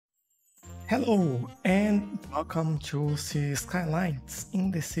Hello and welcome to Cities Skylines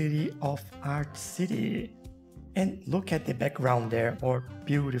in the city of Art City. And look at the background there, our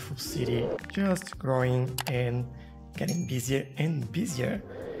beautiful city, just growing and getting busier and busier.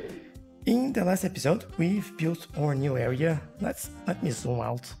 In the last episode, we've built our new area. Let me zoom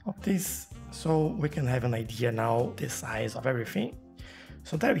out of this so we can have an idea now the size of everything.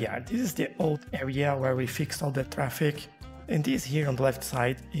 So there we are. This is the old area where we fixed all the traffic. And this here on the left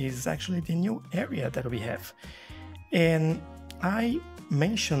side is actually the new area that we have. And I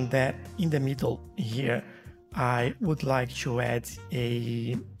mentioned that in the middle here, I would like to add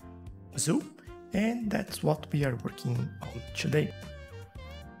a zoo, and that's what we are working on today.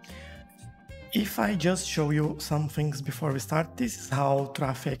 If I just show you some things before we start, this is how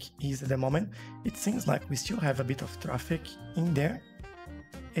traffic is at the moment. It seems like we still have a bit of traffic in there.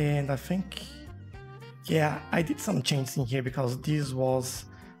 And I think, yeah, I did some changes in here because this was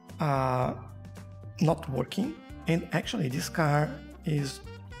not working. And actually this car is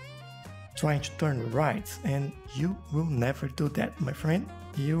trying to turn right, and you will never do that, my friend.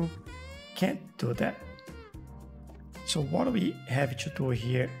 You can't do that. So what we have to do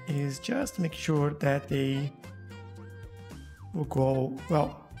here is just make sure that they will go,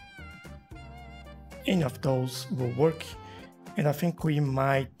 well, any of those will work. And I think we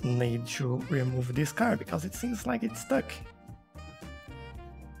might need to remove this car because it seems like it's stuck.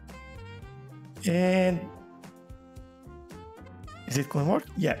 And is it going to work?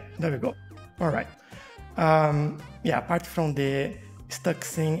 Yeah, there we go. All right. Yeah, apart from the stuck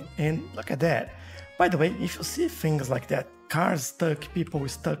thing, and look at that. By the way, if you see things like that, cars stuck, people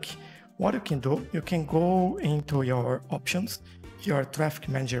stuck, what you can do, you can go into your options, your Traffic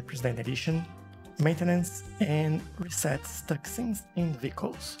Manager President Edition, Maintenance, and reset stuck things in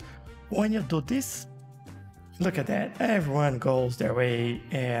vehicles. When you do this, look at that, everyone goes their way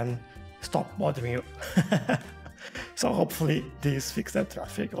and stop bothering you. So hopefully this fixed that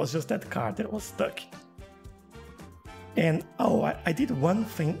traffic. It was just that car that was stuck. And oh, I did one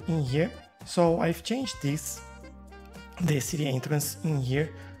thing in here. So I've changed this, the city entrance in here,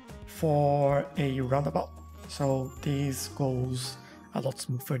 for a roundabout. So this goes a lot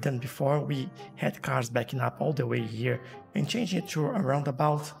smoother than before. We had cars backing up all the way here, and changing it to a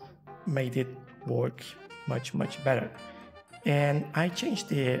roundabout made it work much better. And I changed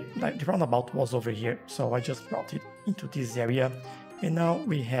the roundabout was over here, so I just brought it into this area, and now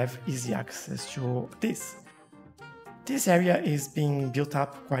we have easy access to this. This area is being built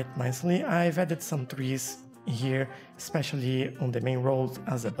up quite nicely. I've added some trees here, especially on the main road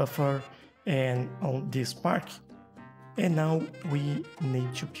as a buffer and on this park. And now we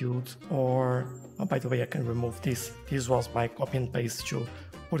need to build our, oh, by the way, I can remove this. This was my copy and paste to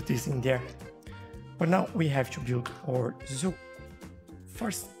put this in there. But now we have to build our zoo.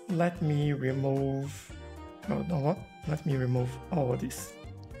 First, let me remove, oh, no, what? Let me remove all of this.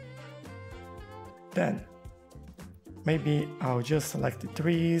 Then, maybe I'll just select the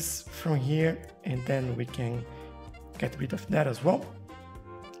trees from here, and then we can get rid of that as well.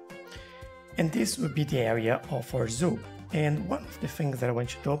 And this will be the area of our zoo. And one of the things that I want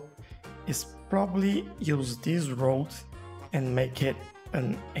to do is probably use this road and make it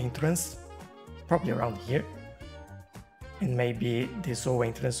an entrance, probably around here. And maybe the zoo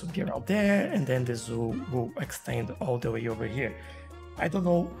entrance will be around there, and then the zoo will extend all the way over here. I don't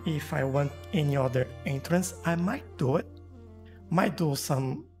know if I want any other entrance. I might do it. Might do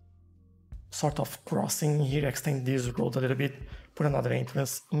some sort of crossing here, extend this road a little bit, put another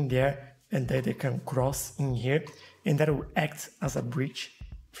entrance in there, and then they can cross in here, and that will act as a bridge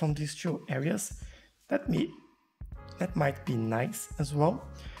from these two areas. That might be nice as well.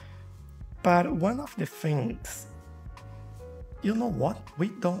 But one of the things, you know what? We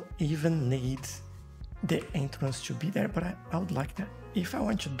don't even need the entrance to be there, but I would like that. If I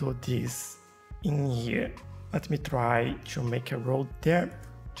want to do this in here, let me try to make a road there,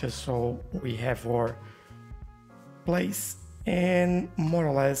 just so we have our place, and more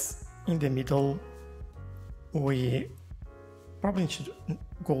or less in the middle, we probably should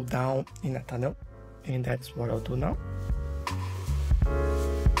go down in a tunnel, and that's what I'll do now.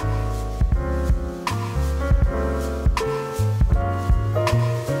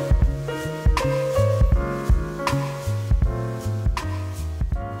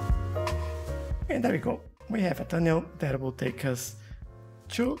 And there we go. We have a tunnel that will take us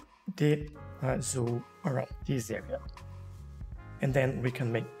to the zoo around this area. And then we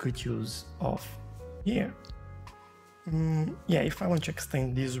can make good use of here. Yeah, if I want to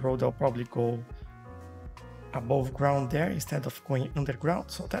extend this road, I'll probably go above ground there instead of going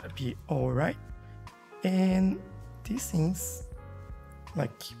underground, so that'll be alright. And this seems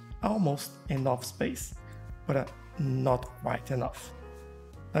like almost enough space, but not quite enough.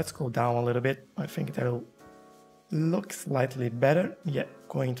 Let's go down a little bit. I think that'll look slightly better. Yeah,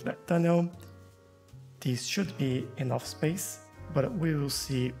 going to that tunnel. This should be enough space, but we will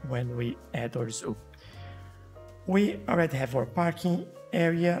see when we add our zoo. We already have our parking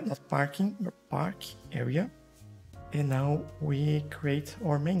area, not parking, but park area. And now we create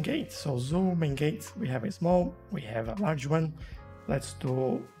our main gate. So zoo, main gate, we have a small, we have a large one. Let's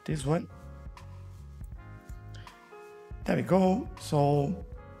do this one. There we go. So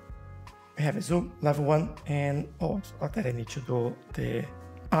we have a zoo, level 1, and oh, not that I need to do the,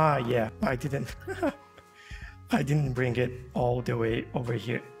 yeah, I didn't, I didn't bring it all the way over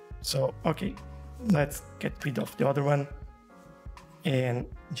here. So, okay, let's get rid of the other one and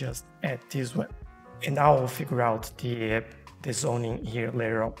just add this one. And I'll figure out the zoning here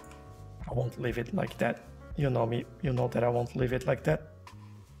later on. I won't leave it like that. You know me, you know that I won't leave it like that.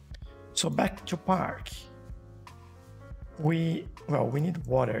 So back to park. We need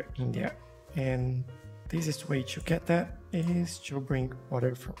water in there. And the easiest way to get that is to bring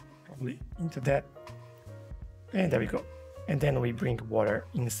water from probably into that. And there we go. And then we bring water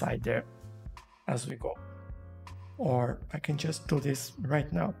inside there as we go. Or I can just do this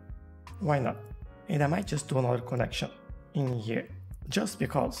right now. Why not? And I might just do another connection in here, just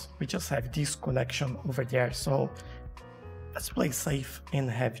because we just have this connection over there. So let's play safe and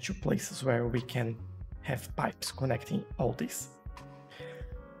have 2 places where we can have pipes connecting all this.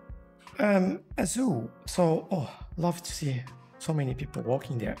 A zoo. So, love to see so many people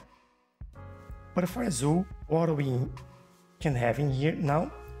walking there. But for a zoo, what we can have in here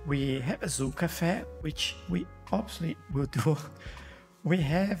now, we have a zoo cafe, which we obviously will do. We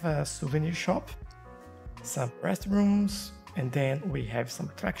have a souvenir shop, some restrooms, and then we have some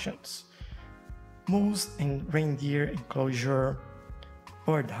attractions. Moose and reindeer enclosure,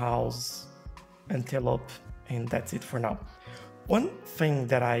 birdhouse, antelope, and that's it for now. One thing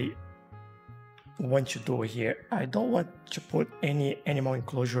that I want to do here, I don't want to put any animal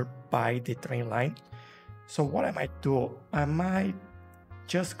enclosure by the train line. So what I might do, I might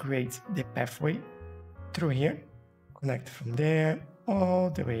just create the pathway through here, connect from there all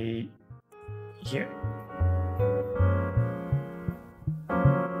the way here.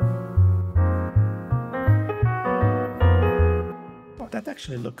 Oh, that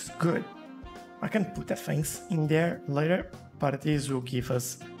actually looks good. I can put a fence in there later, but this will give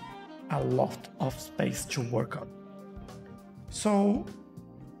us a lot of space to work on. So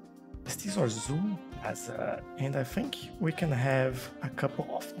is this our zoo? And I think we can have a couple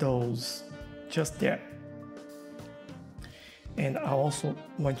of those just there. And I also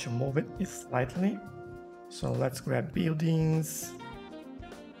want to move it slightly. So let's grab buildings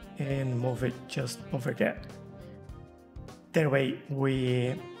and move it just over there. That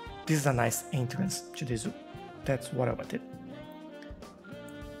way this is a nice entrance to the zoo. That's what I wanted.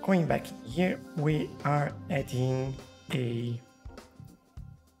 Going back here, we are adding a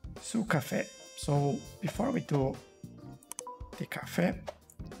zoo cafe. So before we do the cafe,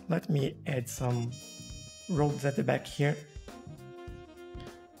 let me add some roads at the back here.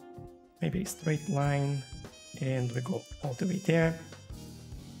 Maybe a straight line, and we go all the way there.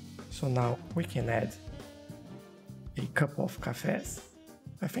 So now we can add a couple of cafes.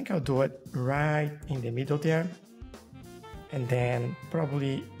 I think I'll do it right in the middle there, and then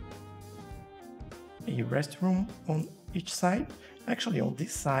probably a restroom on each side. Actually, on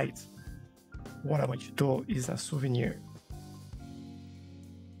this side, what I want to do is a souvenir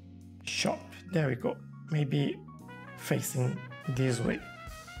shop. There we go. Maybe facing this way.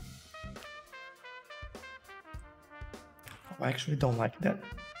 I actually don't like that.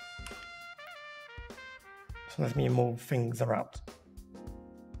 So let me move things around.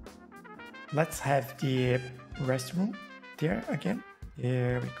 Let's have the restroom there again.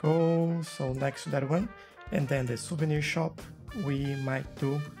 There we go. So next to that one. And then the souvenir shop we might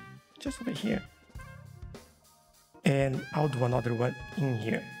do just over here. And I'll do another one in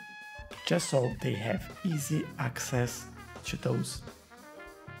here, just so they have easy access to those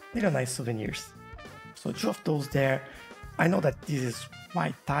little nice souvenirs. So 2 of those there. I know that this is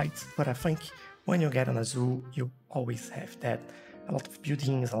quite tight, but I think when you get on a zoo, you always have that. A lot of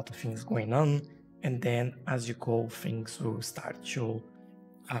buildings, a lot of things going on. And then as you go, things will start to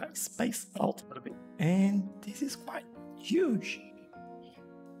space out a little bit. And this is quite huge.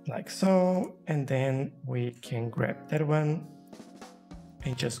 Like so, and then we can grab that one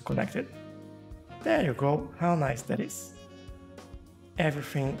and just connect it. There you go, how nice that is.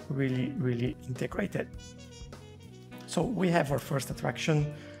 Everything really integrated. So we have our first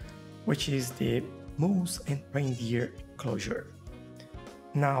attraction, which is the moose and reindeer enclosure.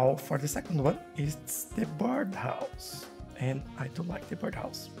 Now for the second one, it's the birdhouse, and I do like the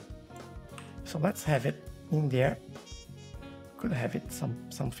birdhouse. So let's have it in there. Could have it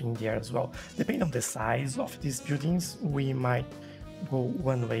something there as well. Depending on the size of these buildings, we might go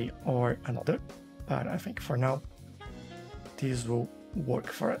one way or another, but I think for now this will work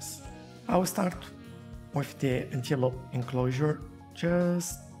for us. I'll start with the antelope enclosure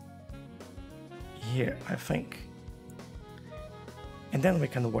just here, I think, and then we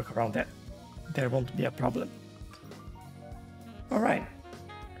can work around that. There won't be a problem. All right,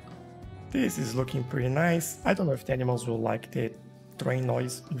 this is looking pretty nice. I don't know if the animals will like the train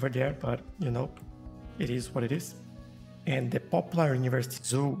noise over there, but you know, it is what it is. And the popular University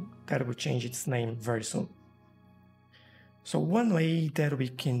Zoo, that will change its name very soon. So one way that we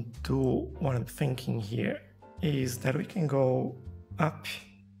can do what I'm thinking here is that we can go up,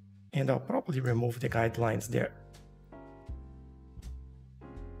 and I'll probably remove the guidelines there.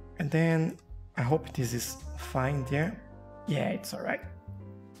 And then I hope this is fine there. Yeah, it's all right.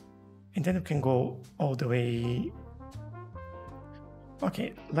 And then we can go all the way.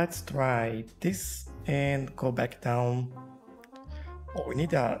 Okay, let's try this and go back down. Oh, we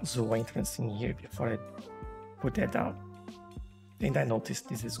need a zoo entrance in here before I put that down. And I noticed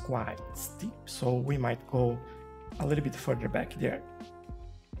this is quite steep, so we might go a little bit further back there.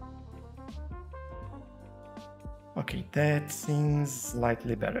 Okay, that seems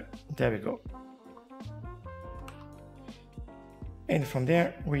slightly better. There we go. And from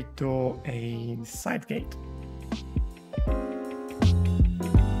there, we do a side gate.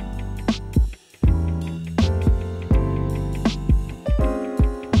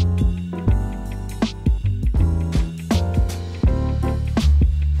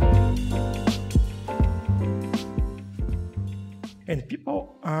 And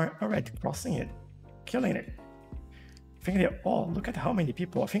people are already crossing it, killing it. I think they're, oh, look at how many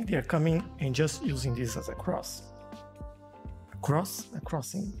people. I think they're coming and just using this as a cross. A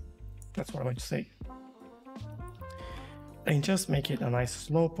crossing. That's what I want to say. And just make it a nice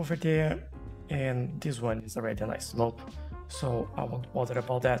slope over there. And this one is already a nice slope, so I won't bother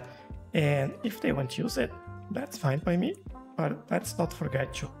about that. And if they want to use it, that's fine by me. But let's not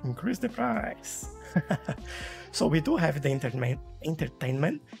forget to increase the price. So we do have the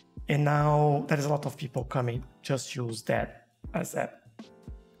entertainment, and now there is a lot of people coming just use that as a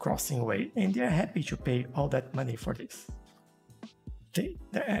crossing way, and they're happy to pay all that money for this.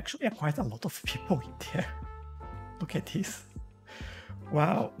 There actually are quite a lot of people in there. Look at this.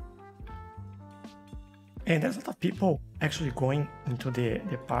 Wow. And there's a lot of people actually going into the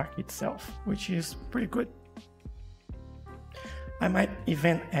park itself, which is pretty good. I might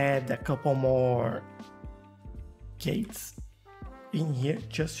even add a couple more gates in here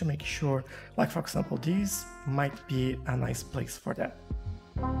just to make sure, like for example, this might be a nice place for that.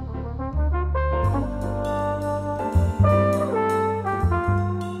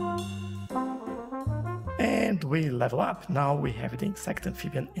 And we level up. Now we have the insect,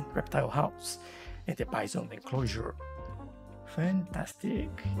 amphibian and reptile house and the bison enclosure. Fantastic.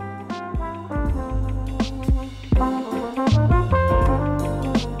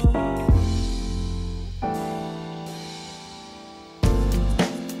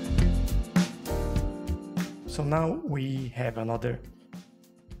 So now we have another,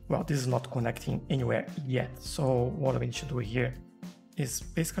 well, this is not connecting anywhere yet. So what we need to do here is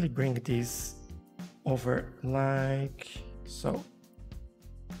basically bring this over like so.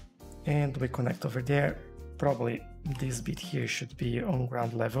 And we connect over there. Probably this bit here should be on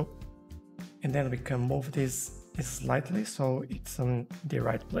ground level. And then we can move this slightly so it's in the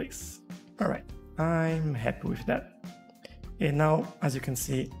right place. All right, I'm happy with that. And now, as you can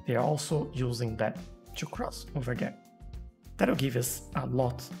see, they're also using that to cross over there. That'll give us a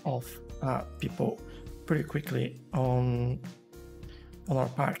lot of people pretty quickly on our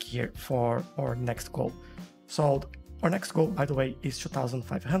park here for our next goal. So our next goal, by the way, is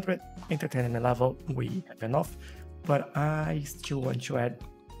 2,500 entertainment level. We have enough, but I still want to add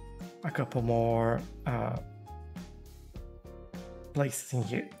a couple more places in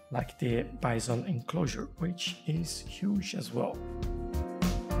here, like the bison enclosure, which is huge as well.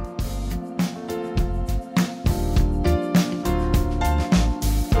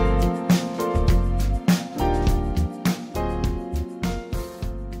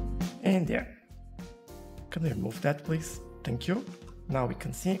 And there. Can we remove that, please? Thank you. Now we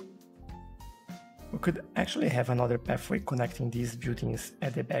can see. We could actually have another pathway connecting these buildings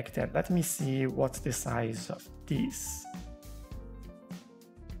at the back there. Let me see what's the size of this.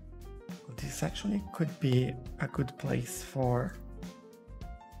 This actually could be a good place for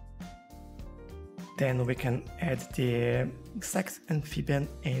then we can add the insect, amphibian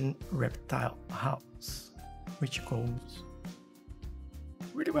and reptile house, which goes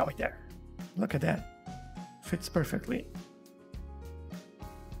really well in there. Look at that, fits perfectly.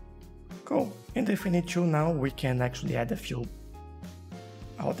 Cool, and if we need to now, we can actually add a few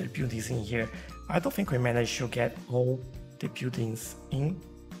other buildings in here. I don't think we managed to get all the buildings in.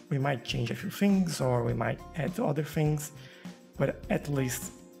 We might change a few things or we might add other things, but at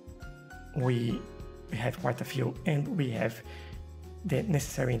least we have quite a few and we have the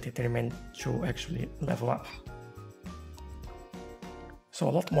necessary entertainment to actually level up. So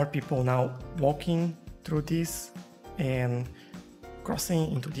a lot more people now walking through this and crossing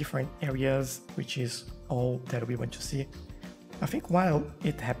into different areas, which is all that we want to see. I think while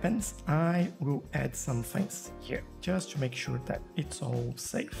it happens, I will add some things here, just to make sure that it's all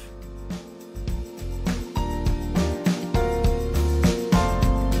safe.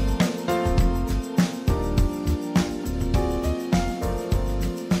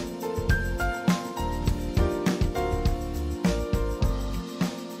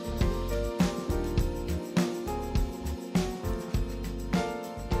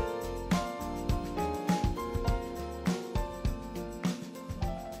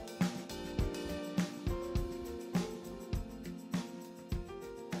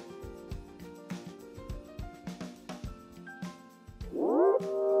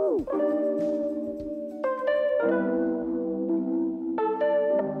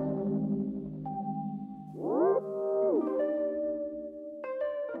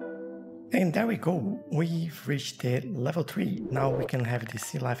 And there we go, we've reached the level 3. Now we can have the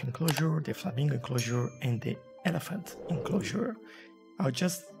sea life enclosure, the flamingo enclosure, and the elephant enclosure. I'll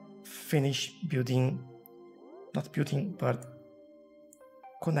just finish building, not building, but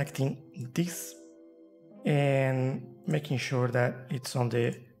connecting this and making sure that it's on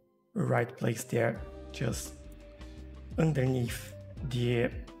the right place there, just underneath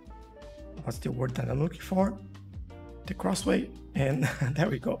the, what's the word that I'm looking for? The crossway, and there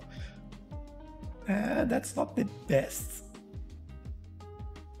we go. That's not the best.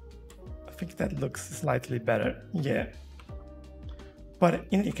 I think that looks slightly better, yeah. But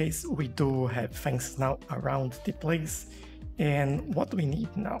in any case, we do have things now around the place. And what do we need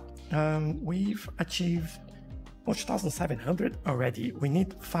now? We've achieved 2,700 already. We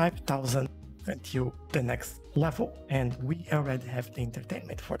need 5,000 until the next level, and we already have the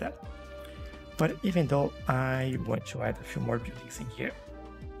entertainment for that. But even though I want to add a few more buildings in here.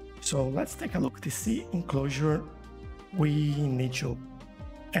 So let's take a look at the sea enclosure. We need to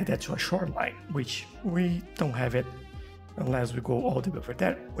add that to a shoreline, which we don't have it unless we go all the way over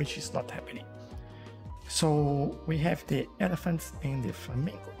there, which is not happening. So we have the elephants and the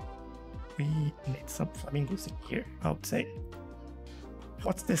flamingo. We need some flamingos in here, I would say.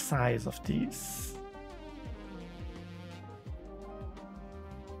 What's the size of these?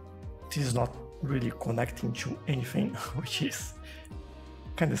 This is not really connecting to anything, which is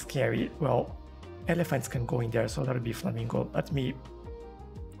kind of scary. Well, elephants can go in there, so that'll be flamingo. Let me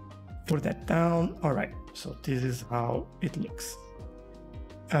put that down. All right, so this is how it looks.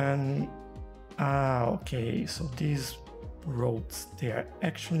 And okay, so these roads, they are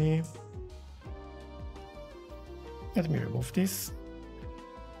actually, let me remove this,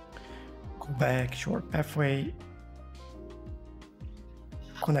 go back to our pathway,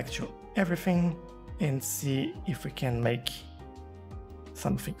 connect to everything and see if we can make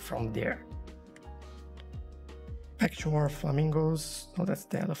something from there. Back to our flamingos. Oh, that's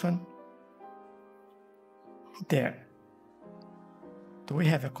the elephant. There. Do we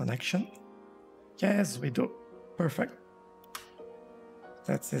have a connection? Yes, we do. Perfect.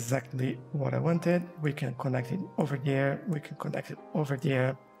 That's exactly what I wanted. We can connect it over there. We can connect it over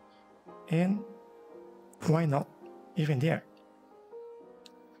there. And why not even there?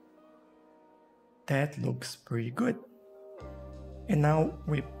 That looks pretty good. And now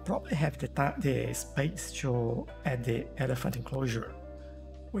we probably have the space to add the elephant enclosure,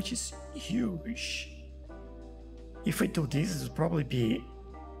 which is huge. If we do this, it will probably be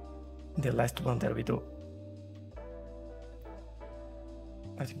the last one that we do.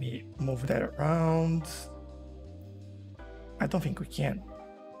 Let me move that around. I don't think we can.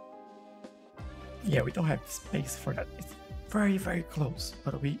 Yeah, we don't have space for that. It's very, very close,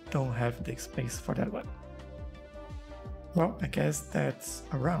 but we don't have the space for that one. Well, I guess that's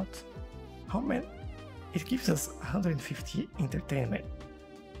around. How many? It gives us 150 entertainment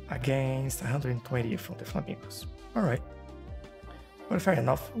against 120 from the flamingos. Alright. Well, fair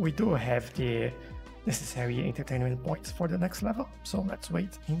enough. We do have the necessary entertainment points for the next level, so let's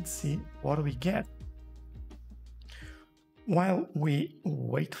wait and see what we get. While we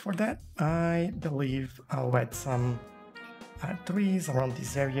wait for that, I believe I'll add some trees around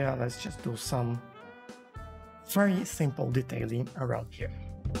this area. Let's just do some very simple detailing around here.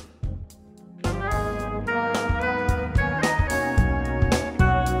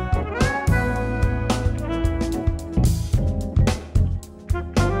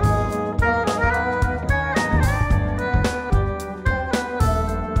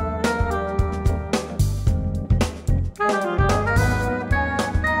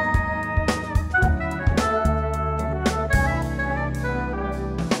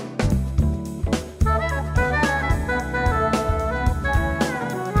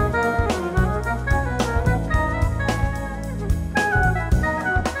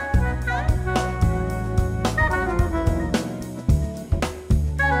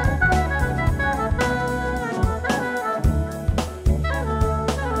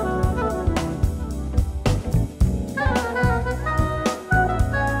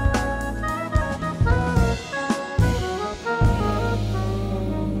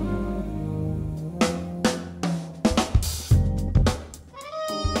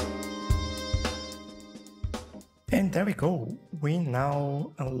 And there we go, we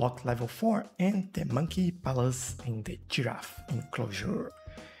now unlock level 4 and the monkey palace and the giraffe enclosure.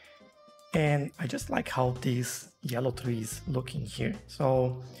 And I just like how these yellow trees look in here.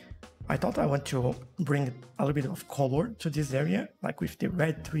 So I thought I want to bring a little bit of color to this area, like with the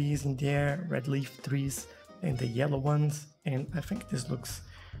red trees in there, red leaf trees and the yellow ones. And I think this looks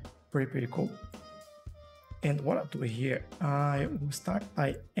pretty cool. And what I'll do here, I will start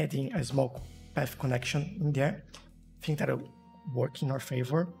by adding a small path connection in there. I think that'll work in our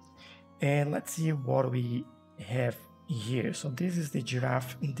favor. And let's see what we have here. So this is the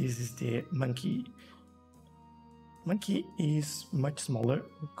giraffe and this is the monkey. Monkey is much smaller.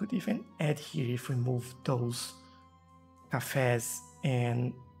 We could even add here if we move those cafes,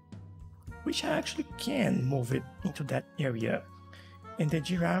 and which I actually can move it into that area. And the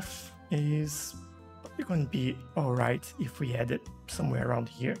giraffe is probably going to be alright if we add it somewhere around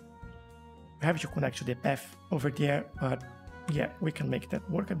here. We have to connect to the path over there, but yeah, we can make that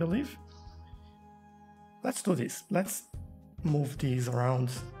work, I believe. Let's do this. Let's move these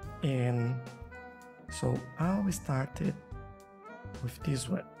around. And so I'll start it with this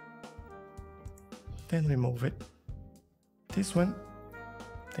one. Then we move it. This one.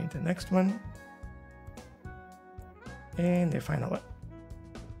 Then the next one. And the final one.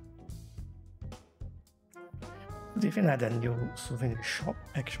 Could even add a new souvenir shop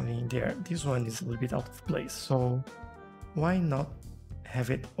actually in there. This one is a little bit out of place, so why not have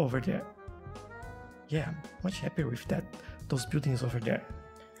it over there? Yeah, I'm much happier with that, those buildings over there.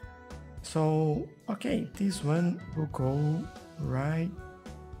 So, okay, this one will go right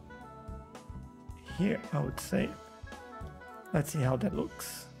here, I would say. Let's see how that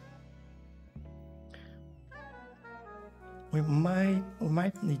looks. We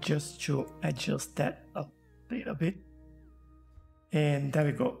might need just to adjust that a little bit. And there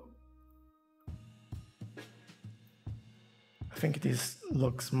we go. I think this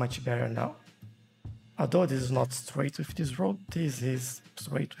looks much better now. Although this is not straight with this road, this is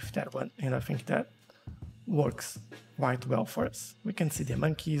straight with that one, and I think that works quite well for us. We can see the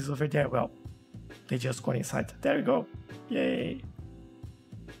monkeys over there. Well, they just got inside. There we go. Yay!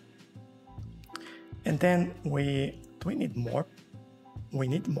 And then do we need more? We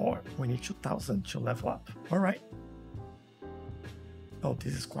need more. We need 2000 to level up. All right. Oh,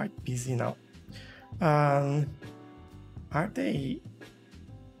 this is quite busy now. Are they?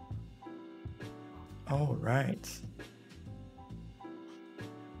 All right.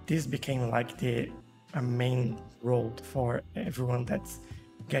 This became like a main road for everyone that's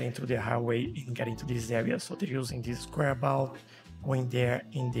getting to the highway and getting to this area. So they're using this square about, going there,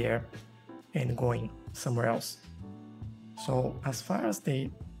 in there, and going somewhere else. So as far as let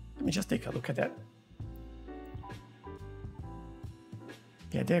me just take a look at that.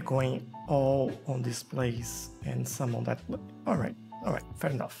 Yeah, they're going all on this place and some on that. All right, fair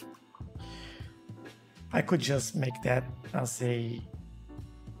enough. I could just make that as a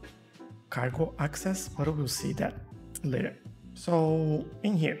cargo access, but we'll see that later. So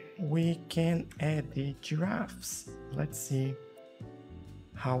in here, we can add the giraffes. Let's see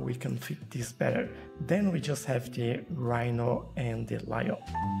how we can fit this better. Then we just have the rhino and the lion.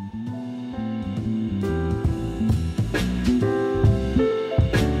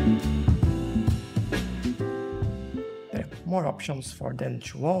 There are more options for them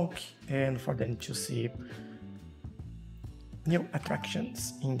to walk and for them to see new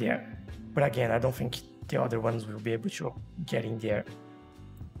attractions in there. But again, I don't think the other ones will be able to get in there.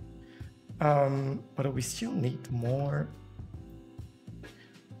 But we still need more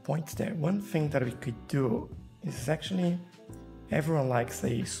points there. One thing that we could do is actually, everyone likes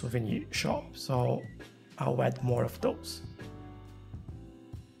a souvenir shop, so I'll add more of those.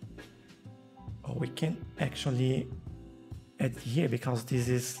 Or we can actually add here because this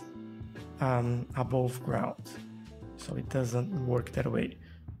is above ground, so it doesn't work that way.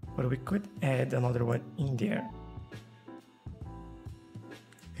 But we could add another one in there,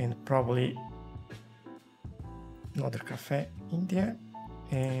 and probably another cafe in there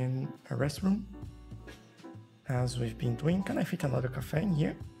and a restroom, as we've been doing. Can I fit another cafe in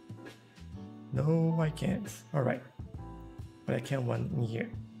here? No, I can't. All right, but I can one in here.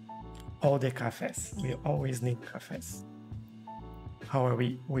 All the cafes, we always need cafes. How are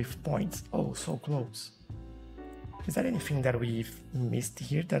we with points? Oh, so close. Is there anything that we've missed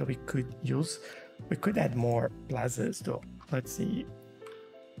here that we could use? We could add more plazas though. Let's see.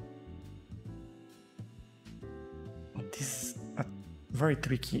 This is a very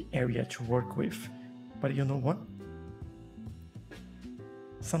tricky area to work with, but you know what?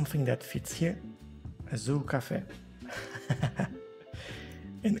 Something that fits here, a zoo cafe.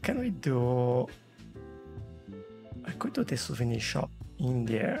 And can we do, I could do the souvenir shop in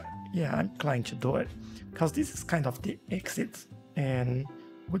there. Yeah, I'm inclined to do it because this is kind of the exit and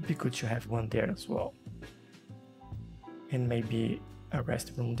would be good to have one there as well. And maybe a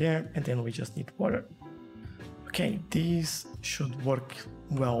restroom there, and then we just need water. Okay, this should work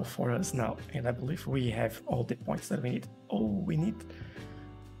well for us now, and I believe we have all the points that we need. Oh, we need,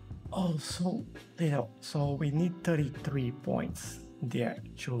 oh, so little. So we need 33 points there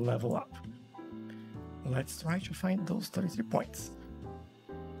to level up. Let's try to find those 33 points.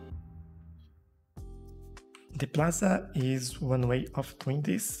 The plaza is one way of doing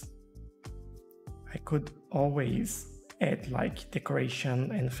this. I could always add like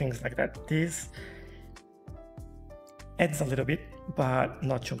decoration and things like that. This adds a little bit, but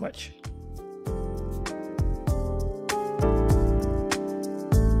not too much.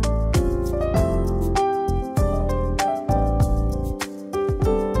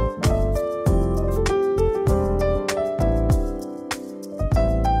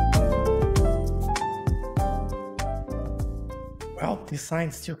 Well, this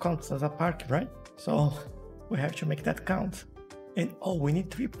sign still counts as a park, right? So we have to make that count. And oh, we need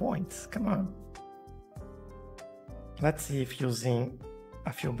 3 points. Come on. Let's see if using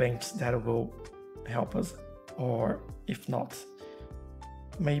a few banks that will help us, or if not,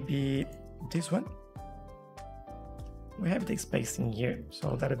 maybe this one. We have the spacing here,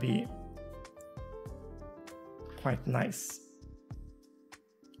 so that'll be quite nice.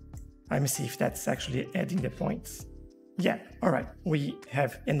 Let me see if that's actually adding the points. Yeah, all right, we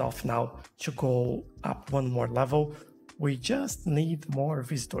have enough now to go up one more level. We just need more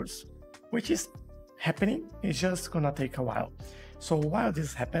visitors, which is happening. It's just gonna take a while. So while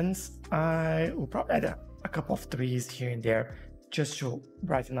this happens, I will probably add a couple of trees here and there just to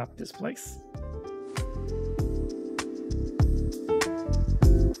brighten up this place.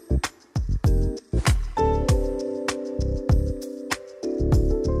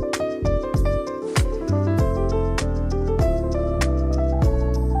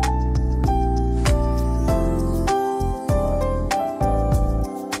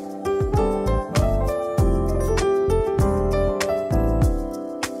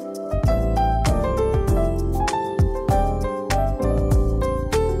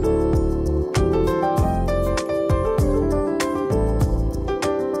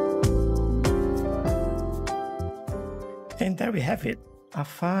 And there we have it, a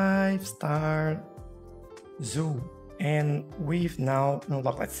 5-star zoo. And we've now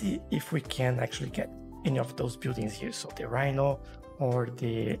unlocked, let's see if we can actually get any of those buildings here. So the rhino or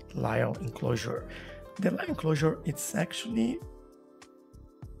the lion enclosure. The lion enclosure, it's actually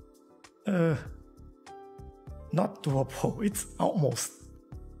not doable. It's almost,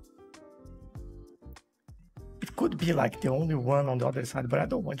 it could be like the only one on the other side, but I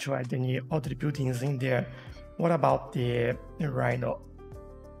don't want to add any other buildings in there. What about the rhino?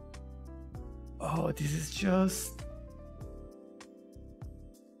 Oh, this is just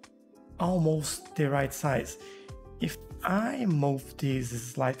almost the right size. If I move this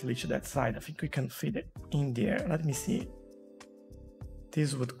slightly to that side, I think we can fit it in there. Let me see.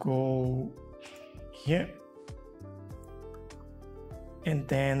 This would go here. And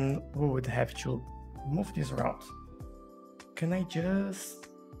then we would have to move this around. Can I just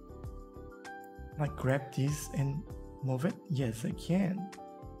like grab this and move it? Yes, I can.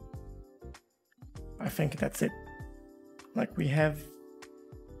 I think that's it. Like we have,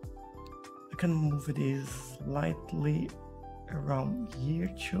 I can move this slightly around here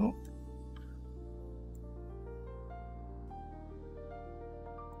too.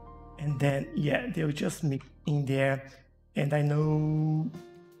 and then yeah, they'll just meet in there. And I know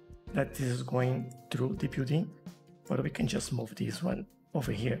that this is going through the building, but we can just move this one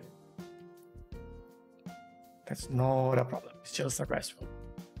over here. That's not a problem, it's just a restroom.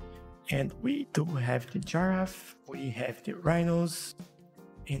 And we do have the giraffe, we have the rhinos,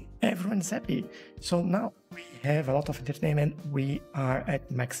 and everyone's happy. So now we have a lot of entertainment, we are at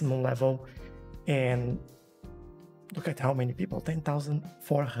maximum level, and look at how many people,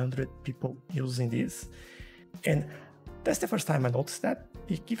 10,400 people using this. And that's the first time I noticed that.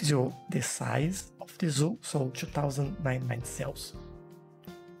 It gives you the size of the zoo, so 2,990 cells.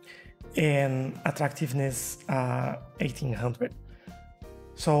 And attractiveness, 1,800.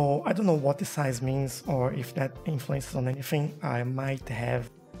 So I don't know what the size means or if that influences on anything. I might have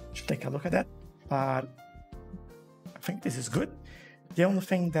to take a look at that, but I think this is good. The only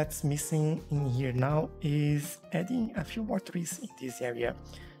thing that's missing in here now is adding a few more trees in this area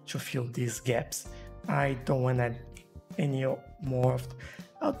to fill these gaps. I don't want to add any more,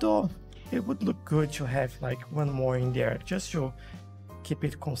 although it would look good to have like one more in there just to keep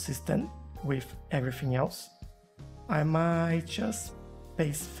it consistent with everything else. I might just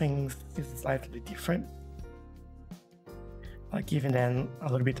pace things slightly different, like giving them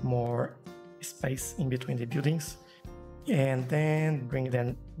a little bit more space in between the buildings, and then bring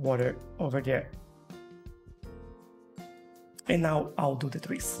them water over there. And now I'll do the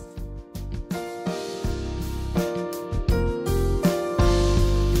trees.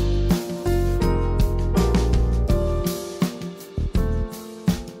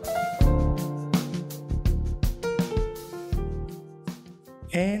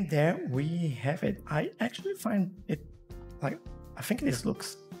 And there we have it. I actually find it, like, I think this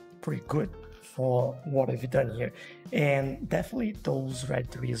looks pretty good for what I've done here. And definitely those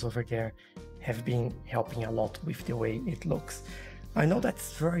red trees over there have been helping a lot with the way it looks. I know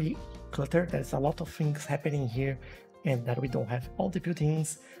that's very cluttered, there's a lot of things happening here and that we don't have all the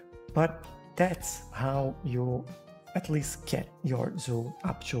buildings, but that's how you at least get your zoo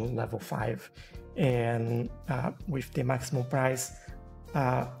up to level 5. And with the maximum price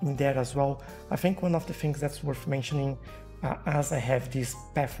in there as well. I think one of the things that's worth mentioning, as I have these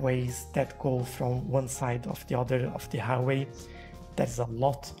pathways that go from one side of the other of the highway, there's a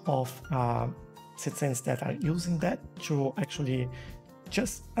lot of citizens that are using that to actually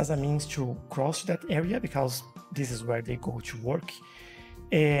just as a means to cross that area, because this is where they go to work,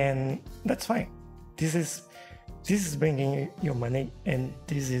 and that's fine. This is bringing you money, and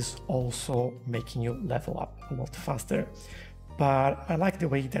this is also making you level up a lot faster. But I like the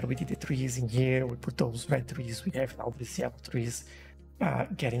way that we did the trees in here. We put those red trees, we have now the yellow trees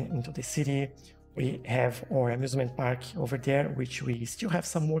getting into the city. We have our amusement park over there, which we still have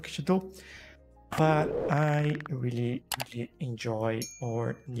some work to do. But I really enjoy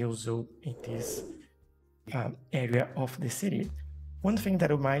our new zoo in this area of the city. One thing that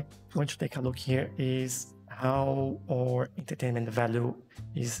we might want to take a look here is how our entertainment value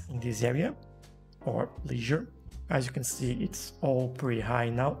is in this area, or leisure. As you can see, it's all pretty high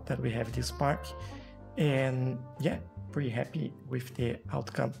now that we have this park, and yeah, pretty happy with the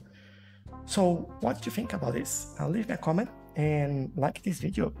outcome. So what did you think about this? Leave me a comment and like this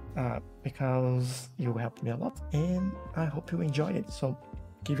video because you helped me a lot, and I hope you enjoyed it. So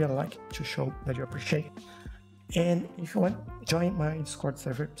give it a like to show that you appreciate it. And if you want, join my Discord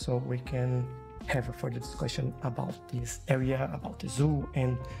server so we can have a further discussion about this area, about the zoo,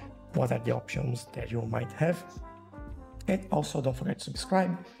 and what are the options that you might have. And also don't forget to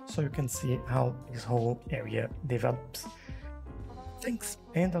subscribe so you can see how this whole area develops. Thanks,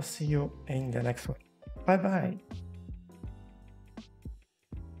 and I'll see you in the next one. Bye bye.